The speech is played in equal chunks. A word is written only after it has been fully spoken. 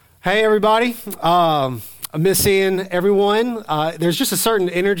Hey, everybody. I miss seeing everyone. There's just a certain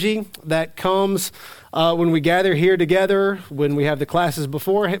energy that comes when we gather here together, when we have the classes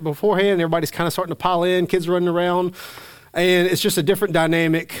beforehand. Everybody's kind of starting to pile in, kids running around, and it's just a different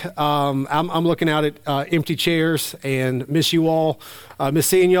dynamic. I'm looking out at empty chairs and miss you all. Miss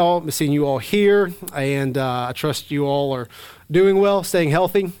seeing you all here, and I trust you all are doing well, staying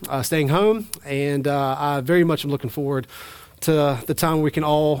healthy, staying home, and I very much am looking forward to the time we can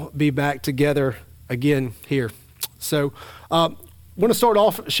all be back together again here. So I want to start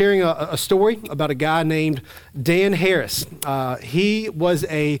off sharing a story about a guy named Dan Harris. He was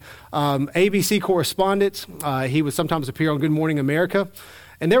a ABC correspondent. He would sometimes appear on Good Morning America.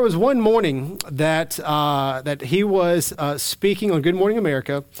 And there was one morning that he was speaking on Good Morning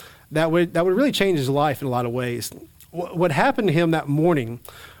America that would really change his life in a lot of ways. What happened to him that morning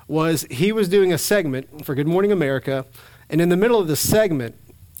was he was doing a segment for Good Morning America, and in the middle of the segment,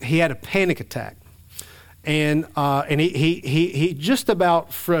 he had a panic attack. And he just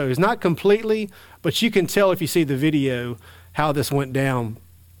about froze. Not completely, but you can tell if you see the video how this went down.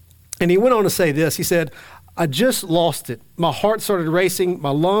 And he went on to say this. He said, "I just lost it. My heart started racing. My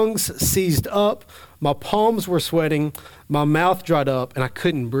lungs seized up. My palms were sweating. My mouth dried up, and I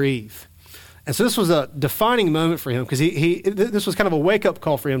couldn't breathe." And so this was a defining moment for him because this was kind of a wake-up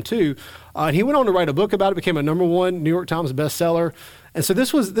call for him too. And he went on to write a book about it, became a #1 New York Times bestseller. And so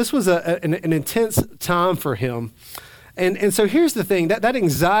this was an intense time for him. And so here's the thing, that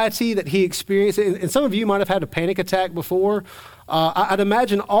anxiety that he experienced, and some of you might have had a panic attack before. I'd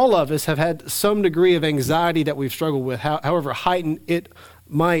imagine all of us have had some degree of anxiety that we've struggled with, however heightened it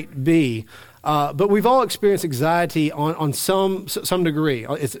might be. But we've all experienced anxiety on some degree.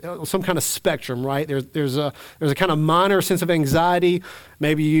 It's some kind of spectrum, right? There's a kind of minor sense of anxiety.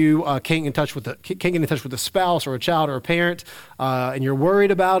 Maybe you can't get in touch with a spouse or a child or a parent, and you're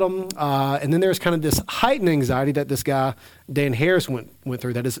worried about them. And then there's kind of this heightened anxiety that this guy Dan Harris went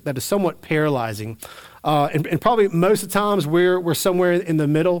through. That is somewhat paralyzing. And probably most of the times we're somewhere in the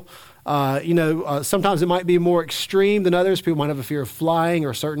middle. Sometimes it might be more extreme than others. People might have a fear of flying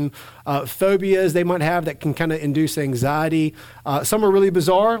or certain phobias they might have that can kind of induce anxiety. Some are really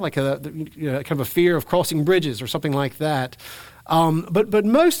bizarre, like kind of a fear of crossing bridges or something like that. But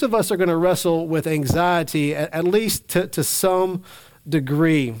most of us are going to wrestle with anxiety at least to some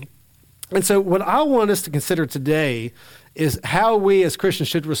degree. And so what I want us to consider today is how we as Christians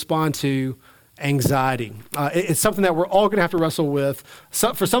should respond to anxiety. It's something that we're all going to have to wrestle with.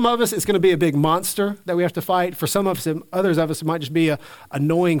 For some of us, it's going to be a big monster that we have to fight. For some of us, others of us, it might just be a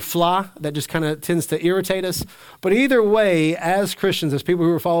annoying fly that just kind of tends to irritate us. But either way, as Christians, as people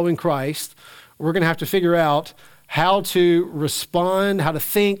who are following Christ, we're going to have to figure out how to respond, how to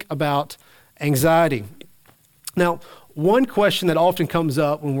think about anxiety. Now, one question that often comes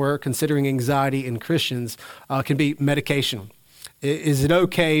up when we're considering anxiety in Christians can be medication. Is it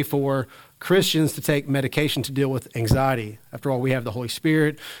okay for Christians to take medication to deal with anxiety? After all, we have the Holy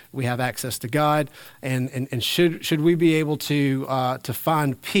Spirit, we have access to God, and should we be able to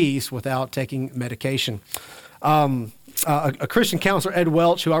find peace without taking medication? A Christian counselor, Ed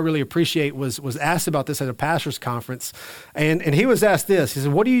Welch, who I really appreciate, was asked about this at a pastor's conference, and he was asked this. He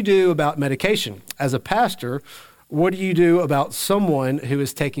said, "What do you do about medication? As a pastor, what do you do about someone who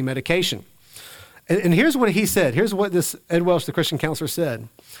is taking medication?" And here's what he said. Here's what this Ed Welch, the Christian counselor, said.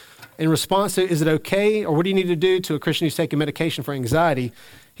 In response to, is it okay, or what do you need to do to a Christian who's taking medication for anxiety?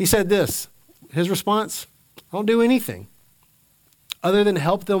 He said this. His response, "I don't do anything other than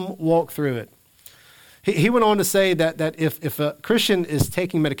help them walk through it." He went on to say that if a Christian is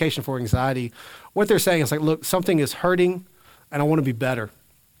taking medication for anxiety, what they're saying is like, look, something is hurting, and I want to be better.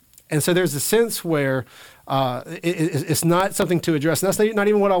 And so there's a sense where it's not something to address. And that's not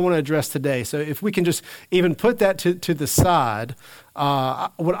even what I want to address today. So if we can just even put that to the side,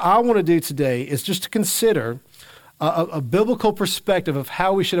 what I want to do today is just to consider a biblical perspective of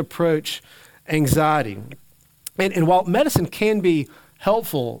how we should approach anxiety. And while medicine can be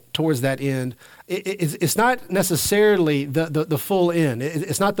helpful towards that end, it's not necessarily the full end.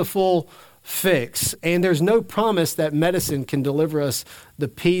 It's not the full fix, and there's no promise that medicine can deliver us the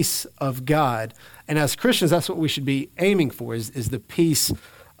peace of God. And as Christians, that's what we should be aiming for, is the peace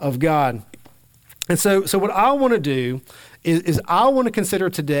of God. And so what I want to do is I want to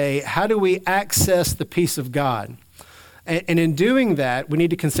consider today, how do we access the peace of God? And in doing that, we need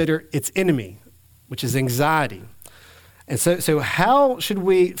to consider its enemy, which is anxiety. And so how should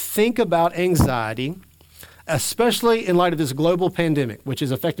we think about anxiety especially in light of this global pandemic, which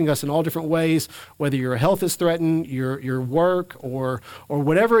is affecting us in all different ways, whether your health is threatened, your work, or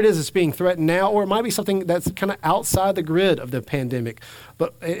whatever it is that's being threatened now, or it might be something that's kind of outside the grid of the pandemic.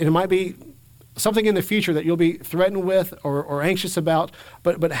 But it might be something in the future that you'll be threatened with or anxious about.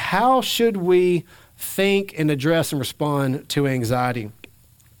 But how should we think and address and respond to anxiety?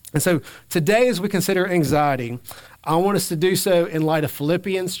 And so today, as we consider anxiety, I want us to do so in light of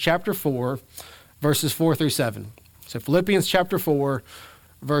Philippians chapter 4, verses 4 through 7. So Philippians chapter 4,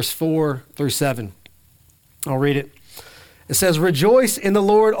 verse 4 through 7. I'll read it. It says, "Rejoice in the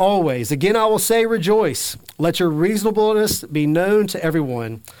Lord always. Again, I will say rejoice. Let your reasonableness be known to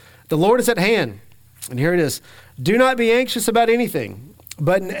everyone. The Lord is at hand." And here it is. "Do not be anxious about anything,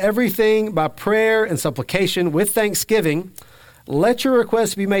 but in everything by prayer and supplication with thanksgiving, let your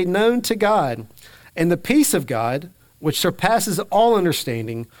requests be made known to God. And the peace of God, which surpasses all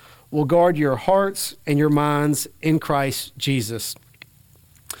understanding, will guard your hearts and your minds in Christ Jesus."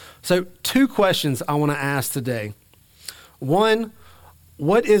 So 2 questions I want to ask today. 1,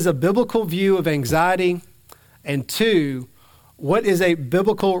 what is a biblical view of anxiety? And 2, what is a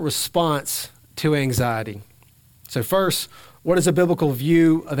biblical response to anxiety? So first, what is a biblical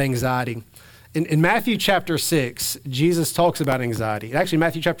view of anxiety? In Matthew chapter 6, Jesus talks about anxiety. Actually,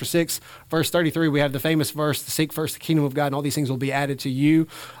 Matthew chapter 6, verse 33, we have the famous verse, "To seek first the kingdom of God, and all these things will be added to you."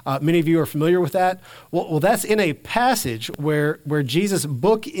 Many of you are familiar with that. Well, that's in a passage where Jesus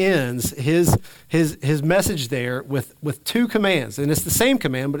bookends his message there with 2 commands. And it's the same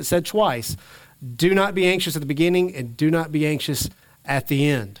command, but it's said twice. Do not be anxious at the beginning, and do not be anxious at the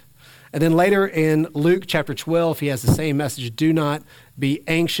end. And then later in Luke chapter 12, he has the same message, do not be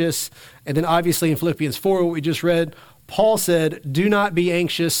anxious. And then obviously in Philippians 4, what we just read, Paul said, do not be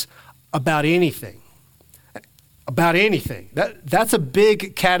anxious about anything. About anything. That's a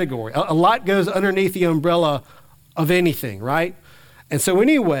big category. A lot goes underneath the umbrella of anything, right? And so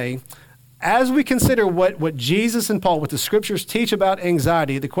anyway, as we consider what Jesus and Paul, what the scriptures teach about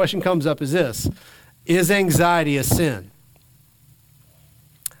anxiety, the question comes up is this: is anxiety a sin?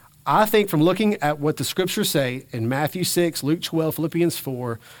 I think from looking at what the scriptures say in Matthew 6, Luke 12, Philippians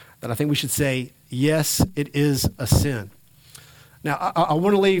 4, that I think we should say, yes, it is a sin. Now, I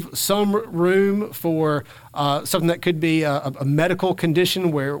want to leave some room for something that could be a medical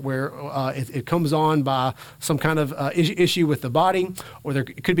condition where it comes on by some kind of issue with the body, or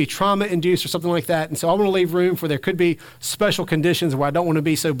it could be trauma-induced or something like that. And so I want to leave room for there could be special conditions where I don't want to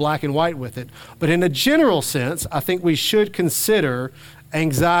be so black and white with it. But in a general sense, I think we should consider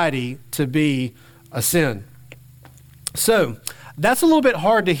anxiety to be a sin. So that's a little bit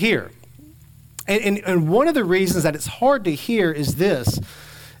hard to hear. And one of the reasons that it's hard to hear is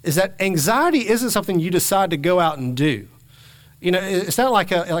that anxiety isn't something you decide to go out and do. You know, it's not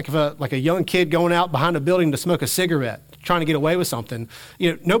like a young kid going out behind a building to smoke a cigarette, trying to get away with something.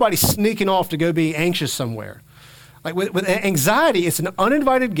 You know, nobody's sneaking off to go be anxious somewhere. Like with anxiety, it's an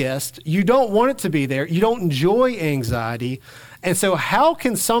uninvited guest. You don't want it to be there. You don't enjoy anxiety. And so how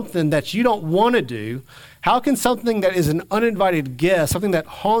can something that you don't want to do, how can something that is an uninvited guest, something that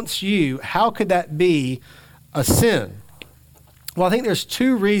haunts you, how could that be a sin? Well, I think there's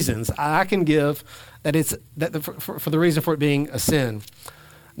 2 reasons I can give for the reason for it being a sin.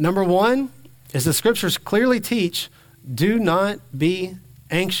 Number 1 is the scriptures clearly teach, do not be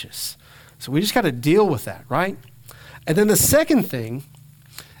anxious. So we just got to deal with that, right? And then the second thing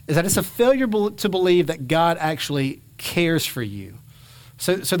is that it's a failure to believe that God actually cares for you.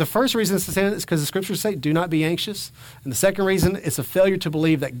 So the first reason it's a sin is because the scriptures say, do not be anxious. And the second reason, it's a failure to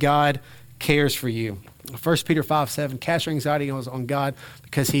believe that God cares for you. 1 Peter 5:7, cast your anxiety on God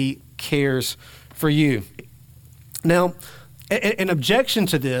because he cares for you. Now, an objection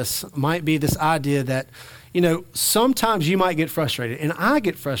to this might be this idea that, you know, sometimes you might get frustrated, and I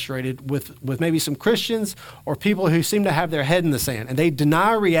get frustrated with maybe some Christians or people who seem to have their head in the sand, and they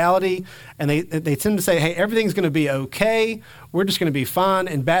deny reality, and they tend to say, hey, everything's going to be okay, we're just going to be fine,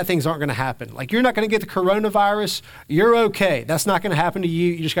 and bad things aren't going to happen. Like, you're not going to get the coronavirus, you're okay, that's not going to happen to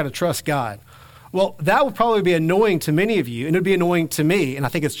you, you just got to trust God. Well, that would probably be annoying to many of you, and it would be annoying to me, and I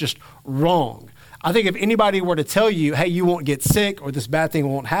think it's just wrong. I think if anybody were to tell you, hey, you won't get sick, or this bad thing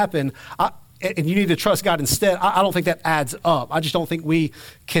won't happen, and you need to trust God instead, I don't think that adds up. I just don't think we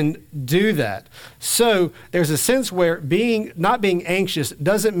can do that. So there's a sense where not being anxious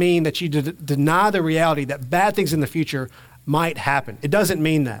doesn't mean that you deny the reality that bad things in the future might happen. It doesn't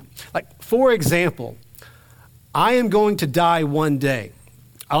mean that. Like, for example, I am going to die one day.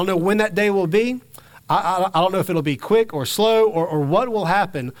 I don't know when that day will be. I don't know if it'll be quick or slow or what will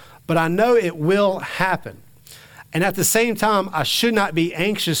happen, but I know it will happen. And at the same time, I should not be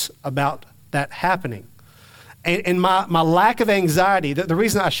anxious about that happening. And my lack of anxiety, the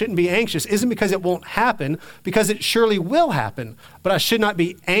reason I shouldn't be anxious isn't because it won't happen, because it surely will happen. But I should not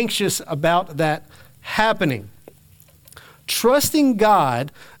be anxious about that happening. Trusting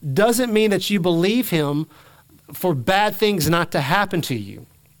God doesn't mean that you believe him for bad things not to happen to you.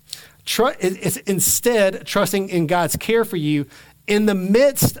 It's instead trusting in God's care for you in the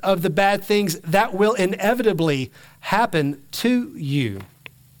midst of the bad things that will inevitably happen to you.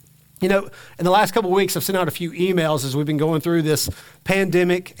 You know, in the last couple of weeks, I've sent out a few emails as we've been going through this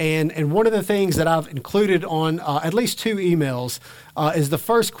pandemic, and one of the things that I've included on at least 2 emails is the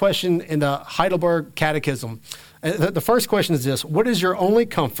first question in the Heidelberg Catechism. The first question is this: what is your only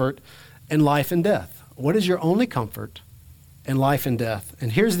comfort in life and death? What is your only comfort in life and death?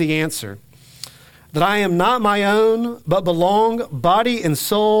 And here's the answer: that I am not my own, but belong, body and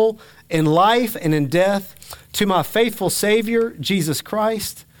soul, in life and in death, to my faithful Savior, Jesus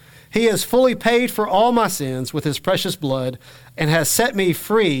Christ. He has fully paid for all my sins with his precious blood and has set me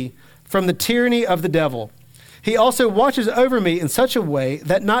free from the tyranny of the devil. He also watches over me in such a way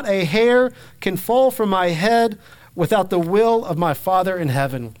that not a hair can fall from my head without the will of my Father in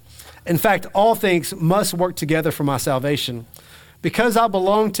heaven. In fact, all things must work together for my salvation. Because I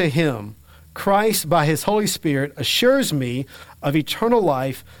belong to him, Christ, by his Holy Spirit, assures me of eternal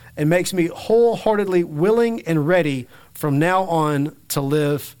life and makes me wholeheartedly willing and ready from now on to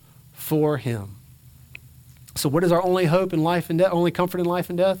live for him. So what is our only hope in life and death, only comfort in life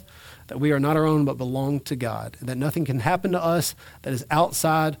and death? That we are not our own, but belong to God. And that nothing can happen to us that is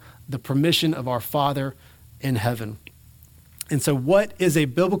outside the permission of our Father in heaven. And so what is a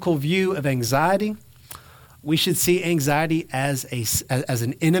biblical view of anxiety? We should see anxiety as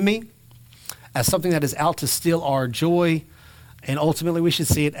an enemy, as something that is out to steal our joy, and ultimately we should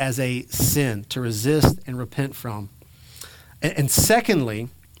see it as a sin to resist and repent from. And secondly,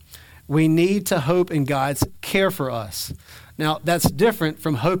 we need to hope in God's care for us. Now, that's different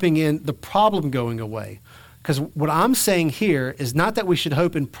from hoping in the problem going away. Because what I'm saying here is not that we should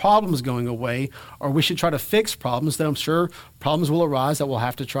hope in problems going away, or we should try to fix problems, though I'm sure problems will arise that we'll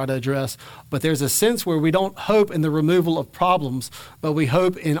have to try to address. But there's a sense where we don't hope in the removal of problems, but we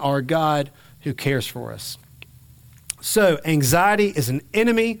hope in our God who cares for us. So anxiety is an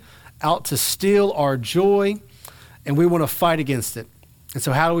enemy out to steal our joy, and we want to fight against it. And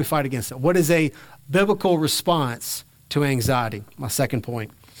so how do we fight against it? What is a biblical response to anxiety? My second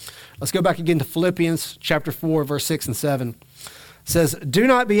point. Let's go back again to Philippians chapter 4, verse 6 and 7. It says, "Do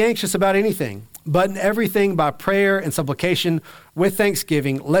not be anxious about anything, but in everything by prayer and supplication with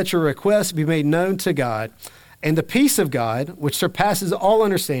thanksgiving, let your requests be made known to God. And the peace of God, which surpasses all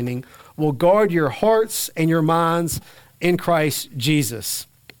understanding, will guard your hearts and your minds in Christ Jesus."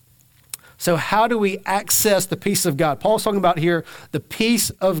 So how do we access the peace of God? Paul's talking about here the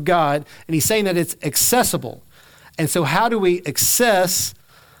peace of God, and he's saying that it's accessible. And so how do we access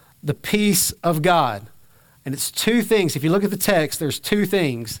the peace of God? And it's 2 things. If you look at the text, there's 2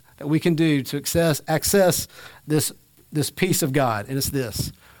 things that we can do to access this peace of God. And it's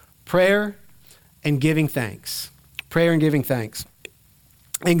this: prayer and giving thanks. Prayer and giving thanks.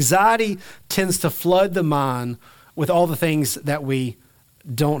 Anxiety tends to flood the mind with all the things that we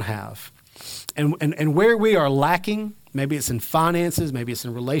don't have. And where we are lacking, maybe it's in finances, maybe it's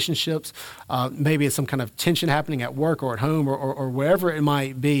in relationships, maybe it's some kind of tension happening at work or at home or wherever it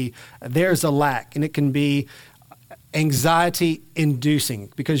might be, there's a lack. And it can be anxiety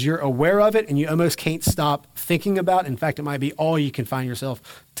inducing because you're aware of it and you almost can't stop thinking about it. In fact, it might be all you can find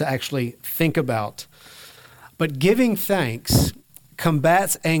yourself to actually think about. But giving thanks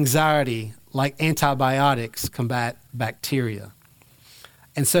combats anxiety like antibiotics combat bacteria.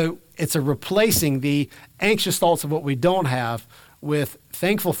 And so it's a replacing the anxious thoughts of what we don't have with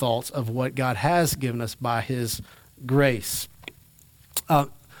thankful thoughts of what God has given us by his grace.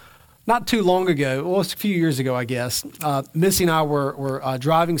 Not too long ago, well, it was a few years ago, I guess, Missy and I were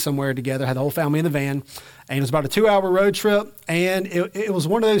driving somewhere together, had the whole family in the van, and it was about a 2-hour road trip. And it was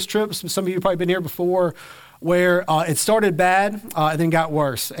one of those trips, some of you have probably been here before, where it started bad and then got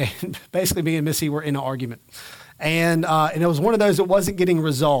worse. And basically me and Missy were in an argument. And it was one of those that wasn't getting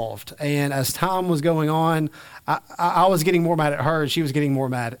resolved. And as time was going on, I was getting more mad at her, and she was getting more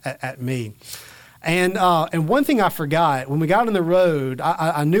mad at me. And one thing I forgot, when we got on the road,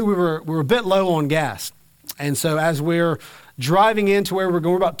 I knew we were a bit low on gas. And so as we're driving into where we're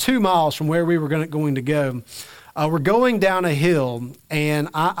going, we're about 2 miles from where we were going to go. We're going down a hill, and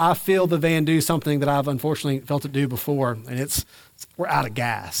I feel the van do something that I've unfortunately felt it do before, and we're out of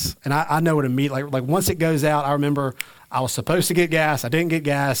gas. And I know it immediately. Like once it goes out, I remember I was supposed to get gas. I didn't get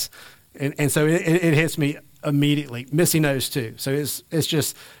gas. And so it hits me immediately. Missy knows too. So it's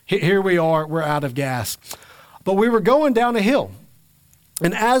just, here we are, we're out of gas. But we were going down a hill.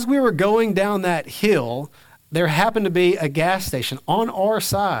 And as we were going down that hill, there happened to be a gas station on our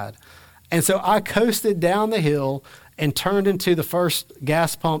side. And so I coasted down the hill and turned into the first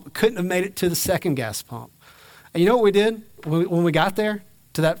gas pump. Couldn't have made it to the second gas pump. And you know what we did when we got there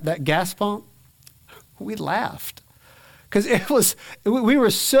to that gas pump? We laughed. Because we were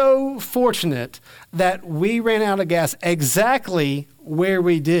so fortunate that we ran out of gas exactly where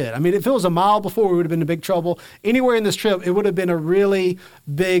we did. I mean, if it was a mile before, we would have been in big trouble. Anywhere in this trip, it would have been a really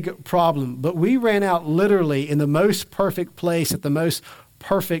big problem. But we ran out literally in the most perfect place at the most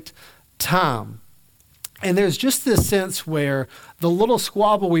perfect time. And there's just this sense where the little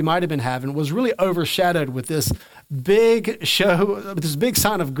squabble we might have been having was really overshadowed with this big show, this big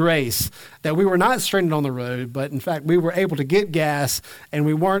sign of grace that we were not stranded on the road, but in fact, we were able to get gas and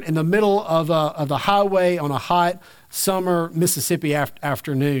we weren't in the middle of the highway on a hot summer Mississippi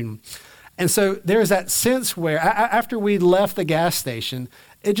afternoon. And so there's that sense where after we left the gas station,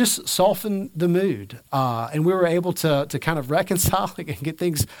 it just softened the mood. And we were able to kind of reconcile and get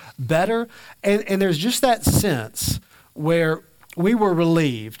things better. And there's just that sense where we were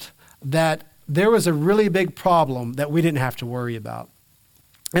relieved that there was a really big problem that we didn't have to worry about.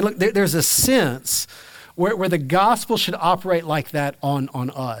 And look, there's a sense where the gospel should operate like that on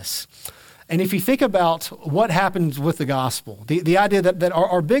us. And if you think about what happens with the gospel, the idea that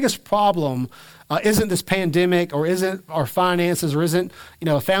our biggest problem isn't this pandemic or isn't our finances or isn't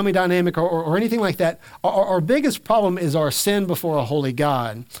a family dynamic or anything like that. Our biggest problem is our sin before a holy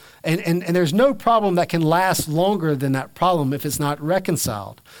God. And there's no problem that can last longer than that problem if it's not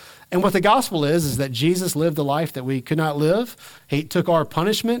reconciled. And what the gospel is that Jesus lived the life that we could not live. He took our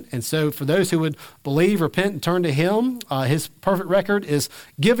punishment. And so for those who would believe, repent, and turn to him, his perfect record is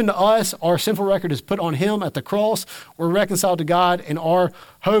given to us. Our sinful record is put on him at the cross. We're reconciled to God, and our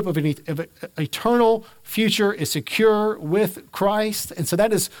hope of an eternal future is secure with Christ. And so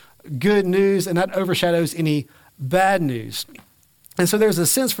that is good news, and that overshadows any bad news. And so there's a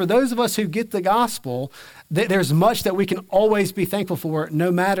sense for those of us who get the gospel that there's much that we can always be thankful for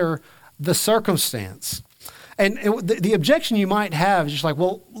no matter the circumstance. And the objection you might have is just like,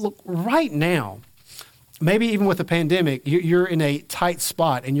 well, look, right now, maybe even with the pandemic, you're in a tight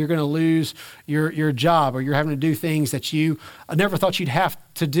spot and you're going to lose your job or you're having to do things that you never thought you'd have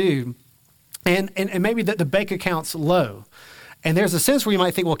to do. And maybe the bank account's low. And there's a sense where you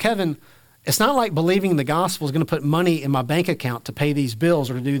might think, well, Kevin, it's not like believing the gospel is going to put money in my bank account to pay these bills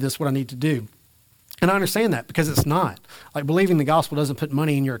or to do this, what I need to do. And I understand that because it's not. Like believing the gospel doesn't put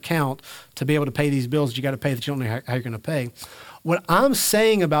money in your account to be able to pay these bills that you got to pay that you don't know how you're going to pay. What I'm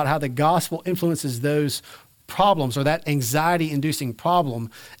saying about how the gospel influences those problems or that anxiety-inducing problem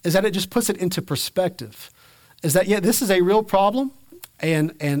is that it just puts it into perspective. Is that, yeah, this is a real problem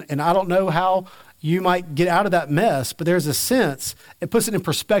and I don't know how you might get out of that mess, but there's a sense, it puts it in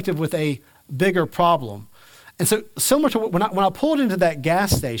perspective with a bigger problem. And so similar to when I pulled into that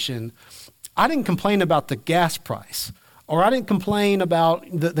gas station, I didn't complain about the gas price, or I didn't complain about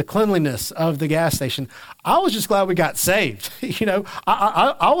the cleanliness of the gas station. I was just glad we got saved.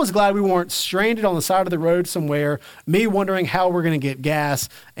 I was glad we weren't stranded on the side of the road somewhere, me wondering how we're going to get gas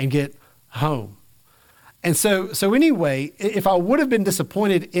and get home. And so anyway, if I would have been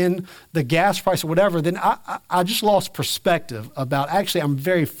disappointed in the gas price or whatever, then I just lost perspective about, actually, I'm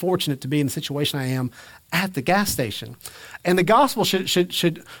very fortunate to be in the situation I am at the gas station. And the gospel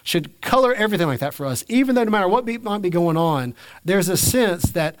should color everything like that for us, even though no matter what might be going on, there's a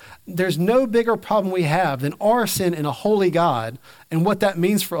sense that there's no bigger problem we have than our sin in a holy God and what that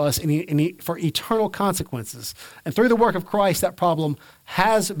means for us for eternal consequences. And through the work of Christ, that problem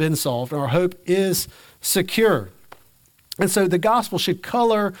has been solved, and our hope is secure. And so the gospel should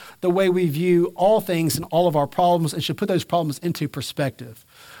color the way we view all things and all of our problems and should put those problems into perspective.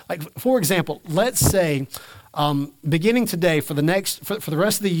 Like, for example, let's say beginning today for the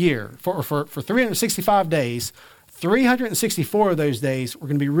rest of the year, for 365 days, 364 of those days were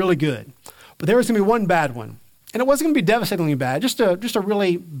going to be really good. But there was going to be one bad one. And it wasn't going to be devastatingly bad, just a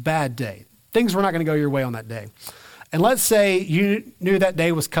really bad day. Things were not going to go your way on that day. And let's say you knew that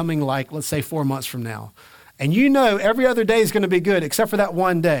day was coming, like, let's say 4 months from now. And you know every other day is going to be good except for that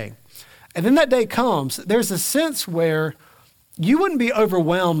one day. And then that day comes, there's a sense where you wouldn't be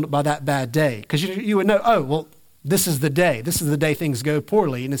overwhelmed by that bad day because you would know, oh, well, this is the day. This is the day things go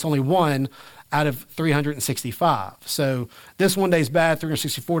poorly, and it's only one out of 365. So this one day is bad,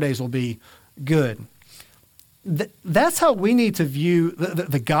 364 days will be good. That's how we need to view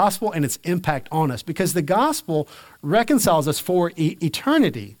the gospel and its impact on us, because the gospel reconciles us for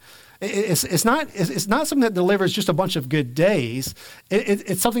eternity. It's not something that delivers just a bunch of good days.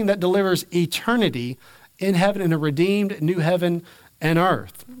 It's something that delivers eternity in heaven, in a redeemed new heaven and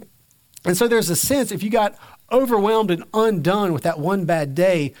earth. And so there's a sense, if you got overwhelmed and undone with that one bad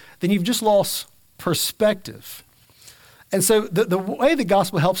day, then you've just lost perspective. And so the way the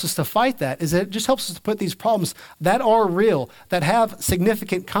gospel helps us to fight that is that it just helps us to put these problems that are real, that have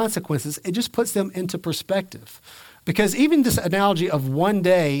significant consequences, it just puts them into perspective. Because even this analogy of one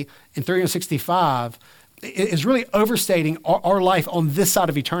day in 365 is really overstating our life on this side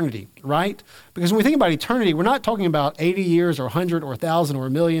of eternity, right? Because when we think about eternity, we're not talking about 80 years or 100 or 1,000 or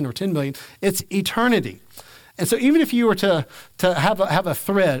 1,000,000 or 10 million. It's eternity. And so even if you were to have a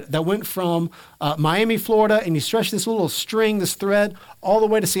thread that went from Miami, Florida, and you stretch this little string, this thread, all the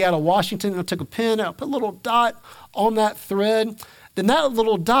way to Seattle, Washington, and I took a pen and I put a little dot on that thread, then that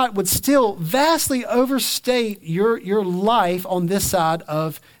little dot would still vastly overstate your life on this side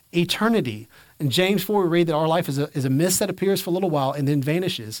of eternity. In James 4, we read that our life is a mist that appears for a little while and then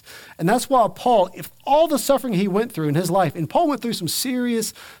vanishes. And that's why Paul, if all the suffering he went through in his life, and Paul went through some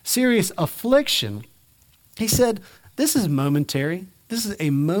serious affliction, he said, this is momentary. This is a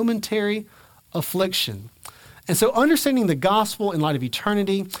momentary affliction. And so understanding the gospel in light of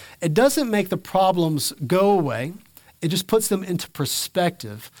eternity, it doesn't make the problems go away. It just puts them into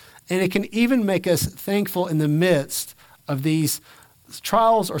perspective. And it can even make us thankful in the midst of these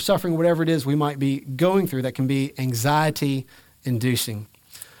trials or suffering, whatever it is we might be going through that can be anxiety-inducing.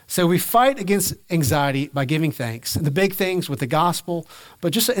 So we fight against anxiety by giving thanks, and the big things with the gospel,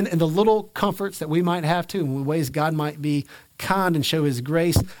 but just in the little comforts that we might have too, in the ways God might be kind and show his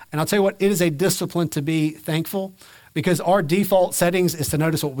grace. And I'll tell you what, it is a discipline to be thankful, because our default settings is to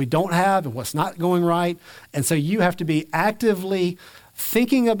notice what we don't have and what's not going right. And so you have to be actively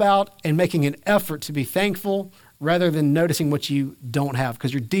thinking about and making an effort to be thankful rather than noticing what you don't have,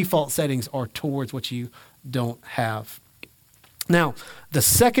 because your default settings are towards what you don't have. Now, the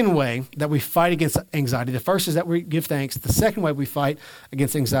second way that we fight against anxiety, the first is that we give thanks. The second way we fight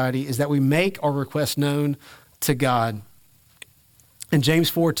against anxiety is that we make our requests known to God. In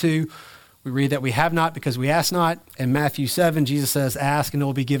James 4:2, we read that we have not because we ask not. In Matthew 7, Jesus says, ask and it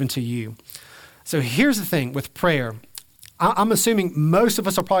will be given to you. So here's the thing with prayer. I'm assuming most of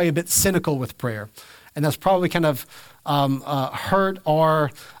us are probably a bit cynical with prayer. And that's probably kind of hurt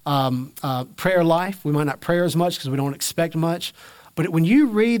our prayer life. We might not pray as much because we don't expect much. But when you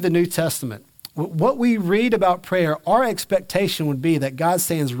read the New Testament, what we read about prayer, our expectation would be that God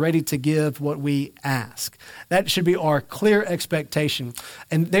stands ready to give what we ask. That should be our clear expectation.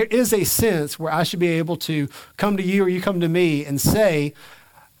 And there is a sense where I should be able to come to you or you come to me and say,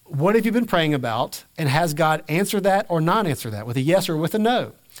 what have you been praying about? And has God answered that or not answered that with a yes or with a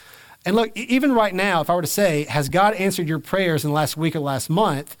no? And look, even right now, if I were to say, has God answered your prayers in the last week or last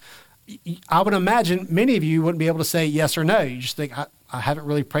month? I would imagine many of you wouldn't be able to say yes or no. You just think, I haven't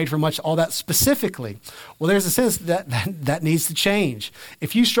really prayed for much all that specifically. Well, there's a sense that needs to change.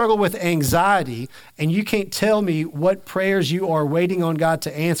 If you struggle with anxiety and you can't tell me what prayers you are waiting on God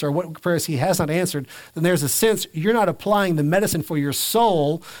to answer or what prayers he has not answered, then there's a sense you're not applying the medicine for your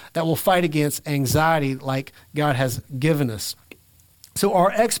soul that will fight against anxiety like God has given us. So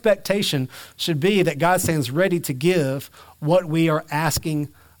our expectation should be that God stands ready to give what we are asking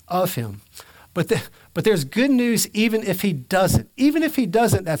of him. But there's good news even if he doesn't. Even if he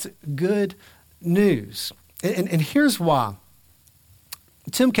doesn't, that's good news. And here's why.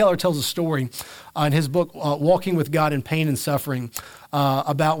 Tim Keller tells a story in his book, Walking with God in Pain and Suffering,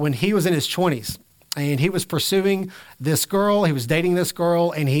 about when he was in his 20s. And he was pursuing this girl, he was dating this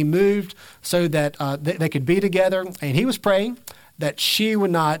girl, and he moved so that they could be together. And he was praying that she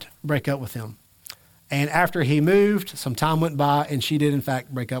would not break up with him. And after he moved, some time went by, and she did, in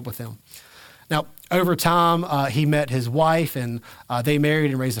fact, break up with him. Now, over time, he met his wife, and they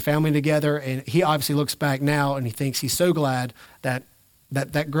married and raised a family together. And he obviously looks back now, and he thinks he's so glad that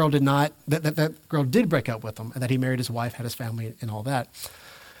girl did break up with him, and that he married his wife, had his family, and all that.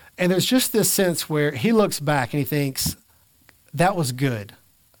 And there's just this sense where he looks back and he thinks, that was good.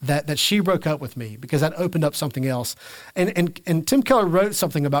 That she broke up with me because that opened up something else. And Tim Keller wrote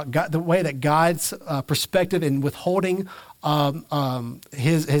something about God, the way that God's perspective in withholding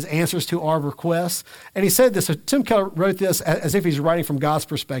his answers to our requests. And he said this, so Tim Keller wrote this as if he's writing from God's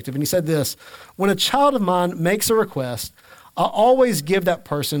perspective. And he said this, when a child of mine makes a request, I'll always give that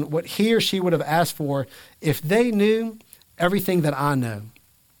person what he or she would have asked for if they knew everything that I know.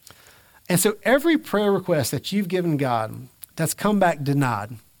 And so every prayer request that you've given God that's come back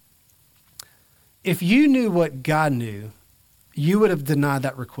denied, if you knew what God knew, you would have denied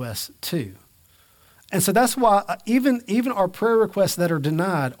that request too. And so that's why even our prayer requests that are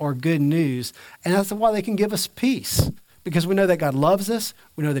denied are good news. And that's why they can give us peace. because we know that God loves us,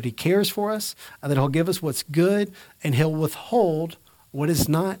 we know that he cares for us, and that he'll give us what's good, and he'll withhold what is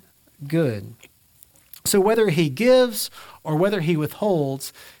not good. So whether he gives or whether he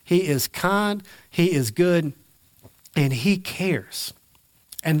withholds, he is kind, he is good, and he cares.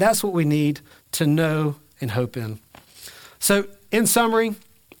 And that's what we need to know and hope in. So in summary,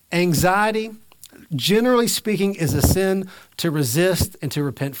 anxiety, generally speaking, is a sin to resist and to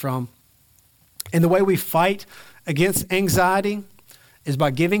repent from. And the way we fight against anxiety is by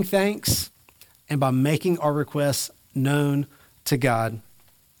giving thanks and by making our requests known to God.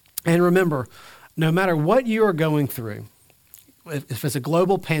 And remember, no matter what you are going through, if it's a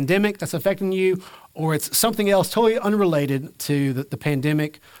global pandemic that's affecting you, or it's something else totally unrelated to the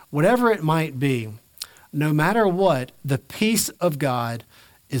pandemic, whatever it might be, no matter what, the peace of God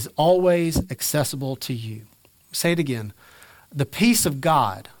is always accessible to you. Say it again. The peace of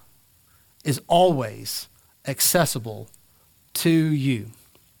God is always accessible to you.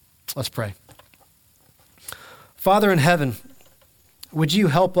 Let's pray. Father in heaven, would you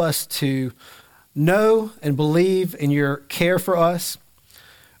help us to know and believe in your care for us?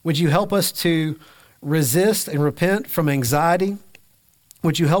 Would you help us to resist and repent from anxiety?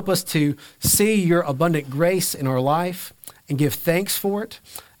 Would you help us to see your abundant grace in our life and give thanks for it,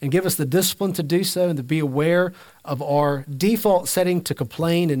 and give us the discipline to do so and to be aware of our default setting to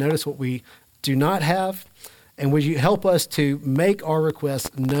complain and notice what we do not have? And would you help us to make our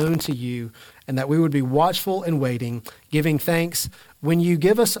requests known to you, and that we would be watchful and waiting, giving thanks when you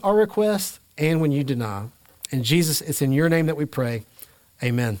give us our requests and when you deny. And Jesus, it's in your name that we pray.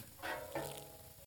 Amen.